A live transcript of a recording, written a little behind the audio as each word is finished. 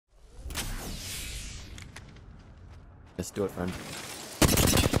Let's do it, friend.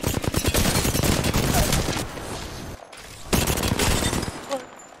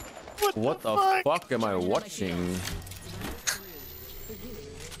 What the fuck am I watching?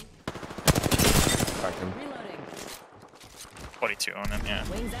 Crack him. 42 on him, yeah.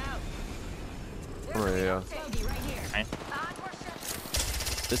 Oh yeah. Right.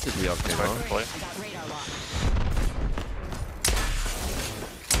 This should be okay, huh?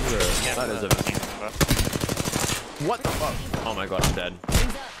 Yeah, that is a... What the fuck? Oh my god, I'm dead.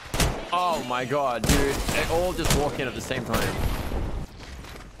 Oh my god, dude. They all just walk in at the same time.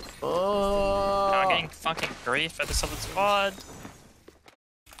 Oh. I'm getting fucking grief at this other squad.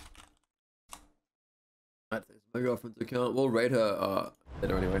 That's my girlfriend's account. We'll raid her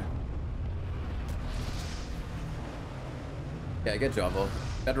later anyway. Yeah, get Java.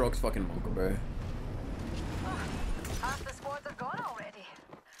 Bedrock's fucking Monka, bro. Half the squads are gone already.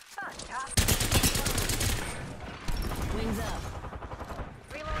 Fantastic. Wings up.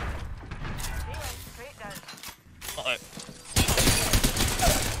 Reload. Reload straight down. Uh-oh.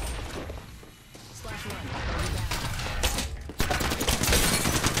 Splash one.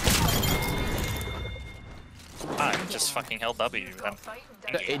 I just fucking held W.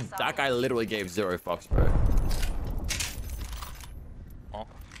 That guy literally gave 0 fucks, bro. Oh.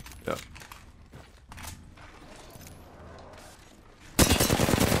 Yeah.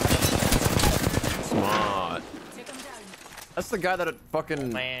 Smart. That's the guy that it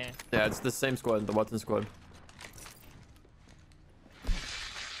fucking... Man. Yeah, it's the same squad, the Watson squad.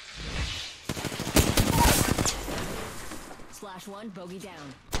 Slash one, bogey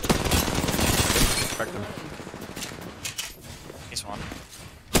down. Cracked him. He's one.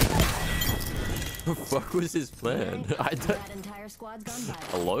 What the fuck was his plan? I don't... That entire squad's gone by.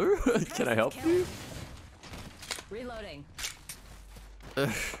 Hello? Can I help you? Reloading.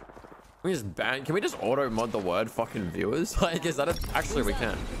 Ugh. Can we just auto mod the word fucking viewers? Like, is that a... Actually, we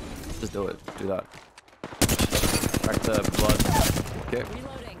can. Let's just do it. Do that. Crack the blood. Okay.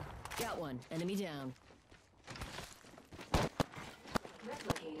 Reloading. Got one. Enemy down.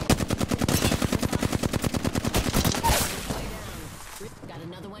 Got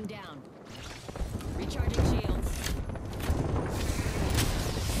another one down. Recharging shields.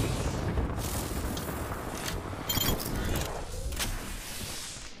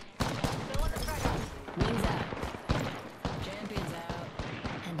 Wings out. Champion's out.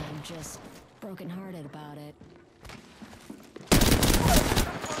 And I'm just brokenhearted about it.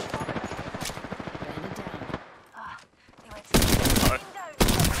 Bandit down.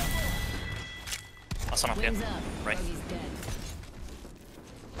 That's not here. Wings up. Right. Bogey's dead.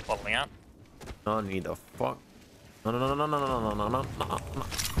 Wobbling out. No need the fuck. No, no, no, no, no, no, no, no, no, no, no.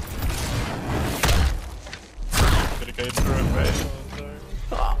 Gotta go through it, right?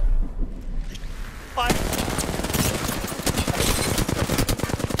 Ah. Bye.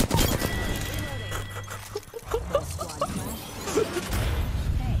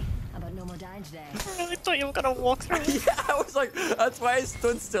 Hey, how about no more dying today? I really thought you were gonna walk through it. Yeah, I was like, that's why I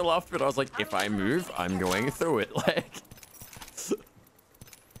stood still after it. I was like, if I move, I'm going through it. Like,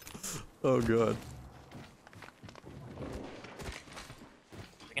 oh god.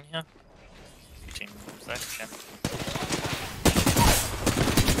 In here. 18 seconds, yeah.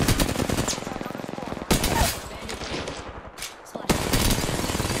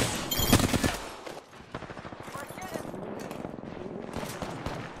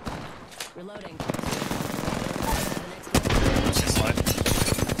 Reloading. She's live.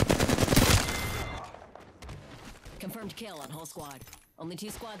 Confirmed kill on whole squad. Only 2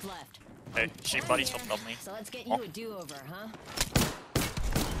 squads left. Hey, she buddy topped on me. So let's get you a do-over, huh?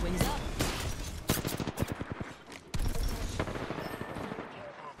 Wings up.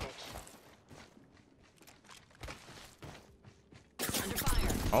 Under fire.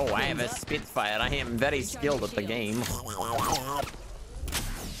 Oh, I have a Spitfire. I am very skilled at the game.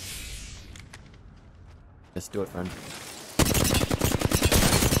 Let's do it, friend.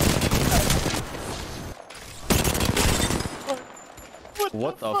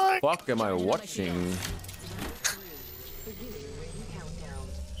 What the fuck am I watching?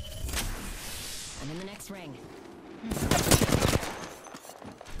 I'm in the next ring.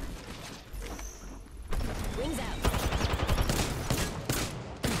 Wings out.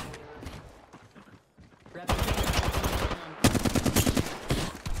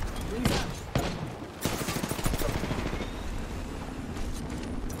 Wings up.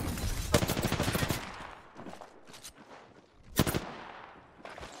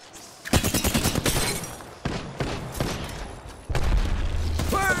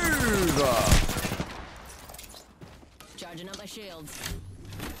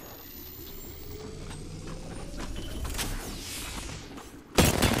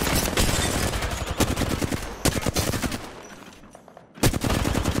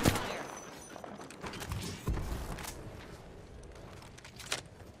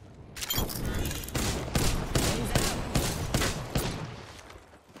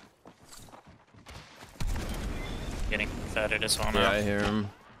 heard it as well Yeah, now. I hear him.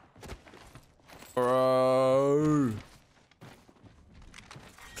 Bro.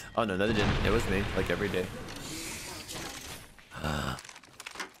 Oh no, they didn't. It was me, like every day.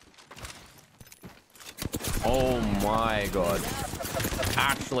 Oh my god.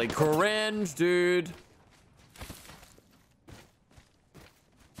 Actually cringe, dude.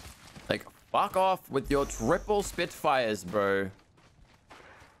 Like, fuck off with your triple Spitfires, bro.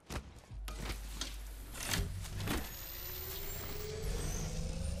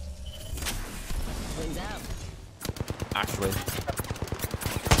 Wings out. Actually. 60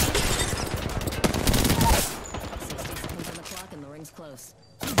 seconds on the clock and the ring's close.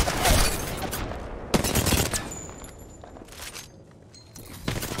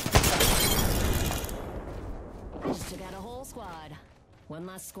 I just took out a whole squad. One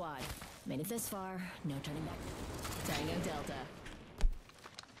last squad. Made it this far. No turning back. Tango Delta.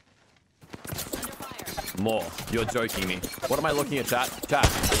 Under fire. More. You're joking me. What am I looking at, chat? Chat.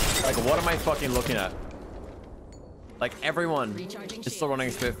 Like, what am I fucking looking at? Like, everyone is still running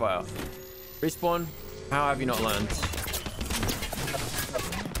Spitfire. Respawn? How have you not learned?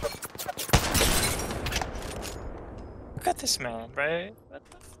 Look at this man, bro. What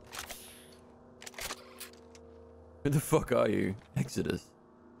the Who the fuck are you? Exodus.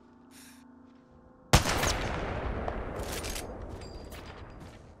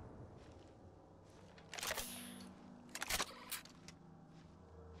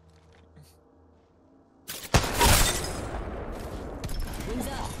 Wings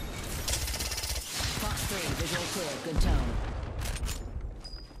up. Fox 3, visual clear. Good tone.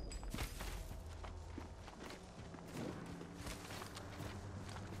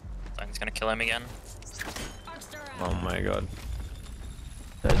 Someone's gonna kill him again. Oh my god.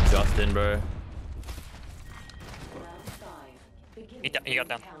 That Justin, bro. He got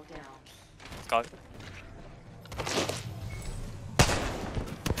down. Got it.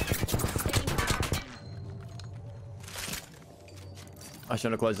 I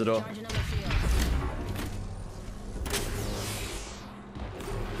shouldn't have closed the door. Charging on the field.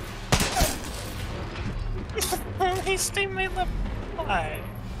 His teammate left. Why?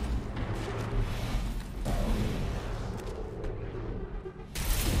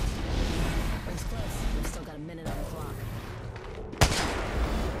 Ring's close. We've still got a minute on the clock.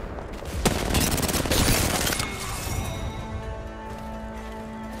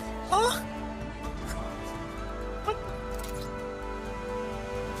 Huh?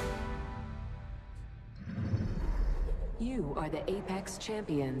 You are the Apex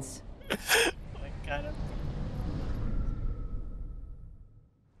champions. Oh my god.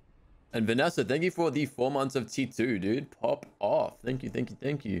 And Vanessa, thank you for the 4 months of T2, dude. Pop off. Thank you, thank you,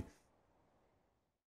 thank you.